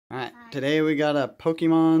Today we got a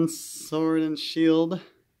Pokemon Sword and Shield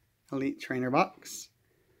Elite Trainer box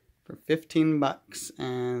for 15 bucks,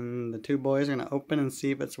 and the two boys are going to open and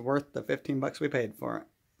see if it's worth the 15 bucks we paid for it.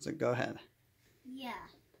 So go ahead. Yeah,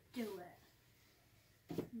 do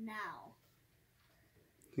it. Now.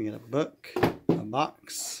 You get a book, a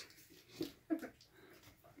box,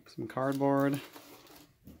 some cardboard,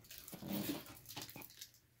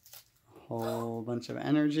 a whole bunch of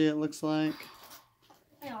energy it looks like.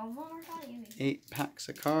 8 packs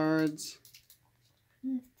of cards.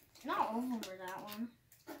 Not all of them were that one.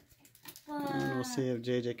 And we'll see if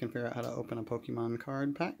JJ can figure out how to open a Pokemon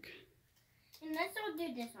card pack. And let's all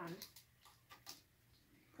do this one.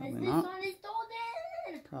 Probably this not. one is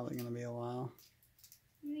golden. Probably going to be a while.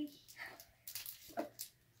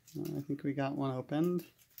 I think we got one opened.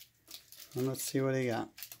 And let's see what he got.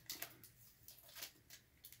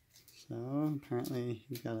 So, apparently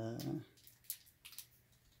he's got a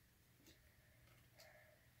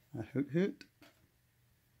Hoot Hoot.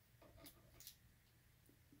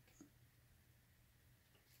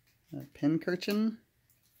 A Pincurchin.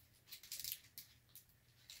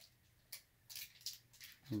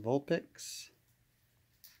 Vulpix.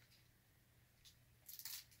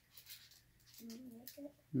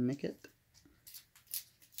 Nickit.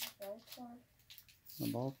 A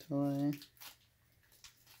Baltoy.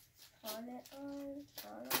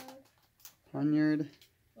 Ponyard.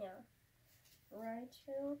 Yeah.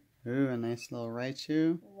 Raichu. Ooh, a nice little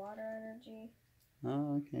Raichu. Water energy.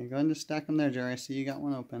 Oh, okay. Go ahead and just stack them there, Jerry. I see you got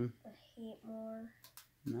one open. A heat more.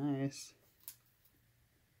 Nice.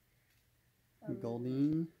 A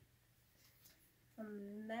Goldeen. A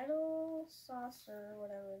metal saucer,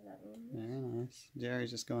 whatever that means. Very nice.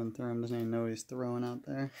 Jerry's just going through them. Doesn't even know what he's throwing out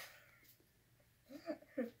there.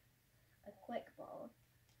 A quick ball.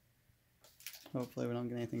 Hopefully we don't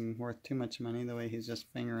get anything worth too much money the way he's just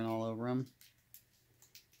fingering all over them.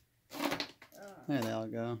 There they all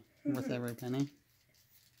go. Worth every penny.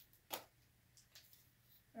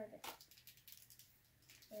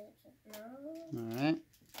 Alright.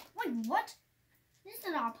 Wait, what? This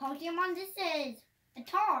is not Pokemon, this is a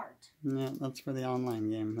tart. Yeah, that's for the online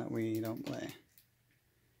game that we don't play.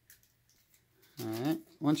 Alright.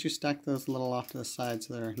 Once you stack those a little off to the side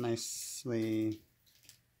so they're nicely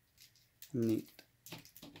neat.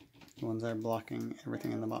 The ones that are blocking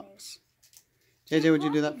everything in the box. JJ, would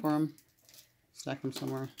you do that for him? Stack them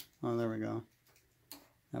somewhere. Oh, there we go.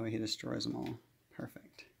 That way he destroys them all.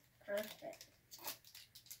 Perfect. Perfect.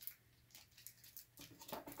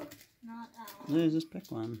 Not Yeah, just pick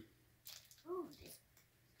one. Ooh, this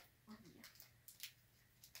one.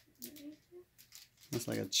 It's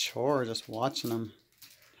like a chore just watching them.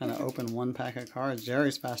 Trying to open one pack of cards.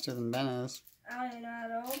 Jerry's faster than Ben is. I don't even know how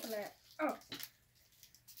to open it. Oh.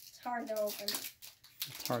 It's hard to open.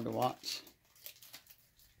 It's hard to watch.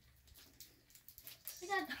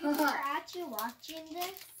 People are actually watching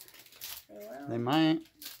this? They might.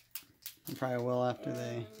 They probably will after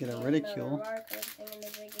they get a ridicule.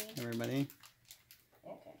 Everybody.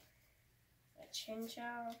 Okay. A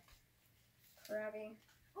Chinchou. Krabby.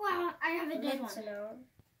 Wow, I have a good one.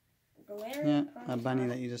 Yeah, a bunny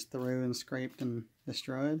that you just threw and scraped and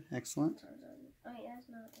destroyed. Excellent. Oh yeah, it's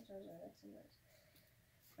not.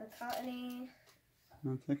 A Cottony.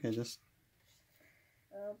 That's okay, just...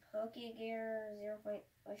 Pokegear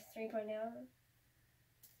 3.0.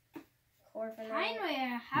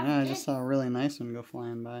 Yeah, I just saw a really nice one go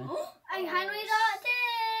flying by. I finally got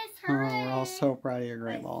this! Hooray! Oh, we're all so proud of your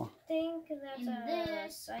great ball. I think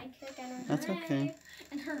that's a sidekick. That's okay.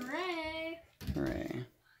 And hooray! Hooray.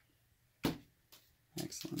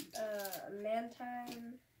 Excellent.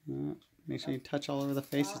 Mantine. Yeah, make sure you touch all over the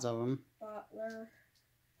faces of them. Bottler.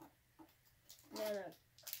 Then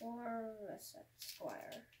a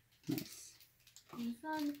Squire. Nice. This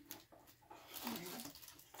one.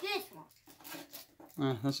 This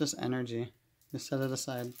one. That's just energy. Just set it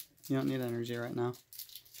aside. You don't need energy right now.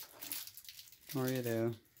 Or you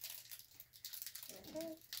do.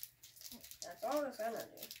 That's all this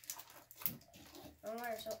energy. I don't know why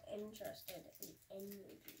you're so interested in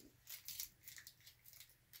energy.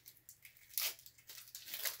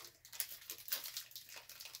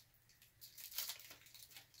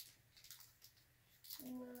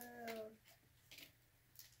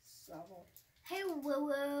 Hey,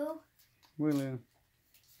 Woo-Woo. Wooloo.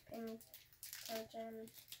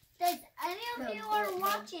 Does any of you are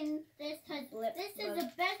watching this? This is the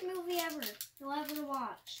best movie ever you'll ever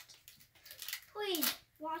watched. Please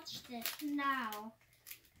watch this now.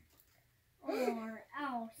 Or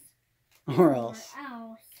else. Or else.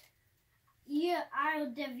 Yeah,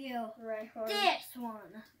 I'll give you this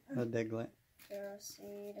one. A Diglett.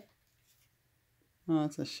 Seed. Oh,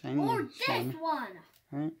 it's a shiny Or this shiny. one.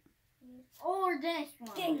 Right? Or this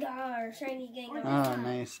one. Gengar, shiny Gengar. Oh,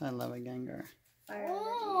 nice. I love a Gengar.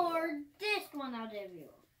 Or this one I'll give you.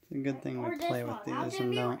 It's a good thing Or to this play one. with I'll these give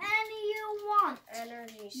and you don't any you want.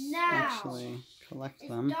 Energy. Now. actually collect It's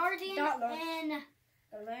them. starting Dotlock. in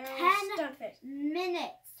Stunfish.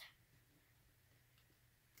 minutes.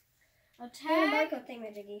 And Okay. Marco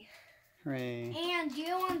thingamajiggy. Hooray. And do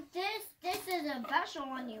you want this? This is a special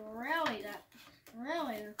one you really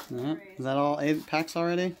Yeah. Is that all 8 packs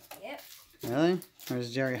already? Yep. Really? Or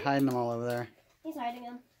is Jerry hiding them all over there? He's hiding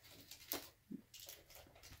them.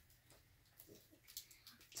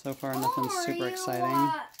 So far, nothing Or super you exciting.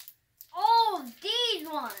 want all these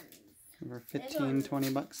ones. For 15, 20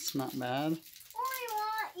 bucks, not bad. Or you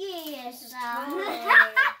want This is yes. totally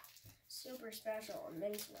super special.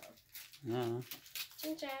 Mint snow. Yeah.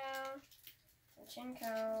 Chin chow. Chin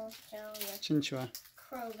cow. Chow. Yeah. Chinchua.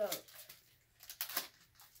 Crow goat.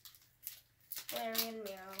 Larian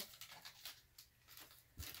meow.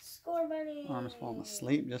 Score bunny. Arm's falling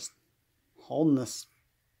asleep just holding this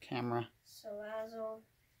camera. Salazzle.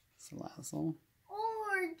 Salazzle.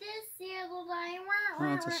 Or this yellow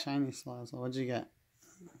Oh, it's a shiny Salazzle. What'd you get?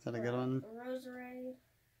 Is that a good one? Roserade.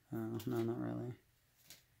 Oh, no, not really.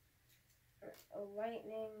 A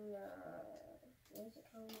lightning. What is it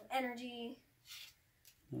called? Energy.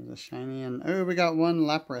 There's a shiny and oh, we got one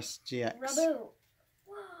Lapras GX. Rabu.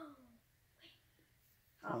 Whoa.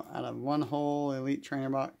 So out of one whole Elite Trainer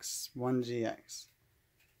box, one GX.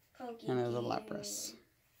 Pokey. And there's a Lapras.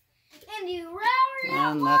 And you already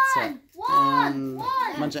got And that's it. One. And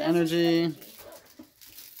One. a bunch of energy.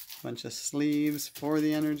 Bunch of sleeves for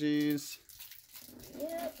the energies.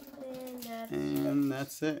 Yep. And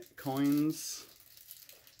that's it. Coins.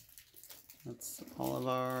 That's all of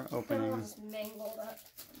our openings. Mangled up.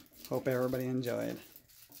 Hope everybody enjoyed.